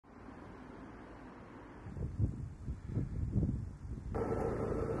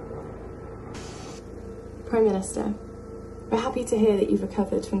Prime Minister, we're happy to hear that you've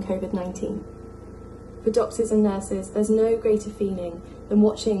recovered from COVID-19. For doctors and nurses, there's no greater feeling than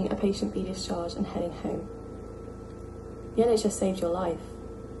watching a patient be discharged and heading home. The NHS saved your life.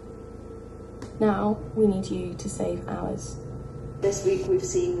 Now we need you to save ours. This week we've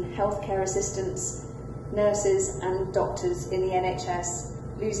seen healthcare assistants, nurses and doctors in the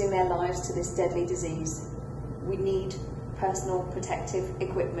NHS losing their lives to this deadly disease. We need personal protective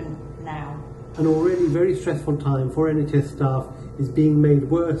equipment now. An already very stressful time for NHS staff is being made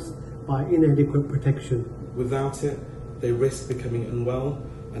worse by inadequate protection. Without it, they risk becoming unwell,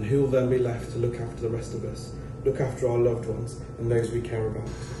 and who will then be left to look after the rest of us, look after our loved ones and those we care about?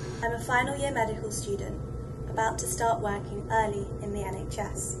 I'm a final year medical student, about to start working early in the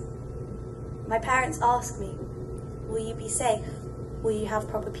NHS. My parents ask me, will you be safe? Will you have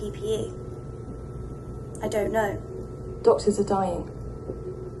proper PPE? I don't know. Doctors are dying.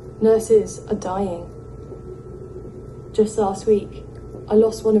 Nurses are dying. Just last week, I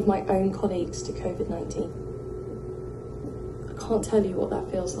lost one of my own colleagues to COVID-19. I can't tell you what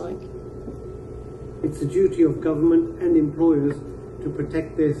that feels like. It's the duty of government and employers to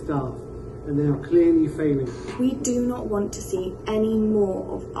protect their staff, and they are clearly failing. We do not want to see any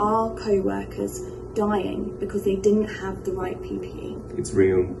more of our co-workers dying because they didn't have the right PPE. It's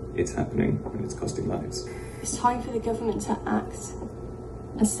real, it's happening, and it's costing lives. It's time for the government to act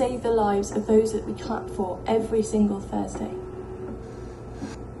and save the lives of those that we clap for every single Thursday.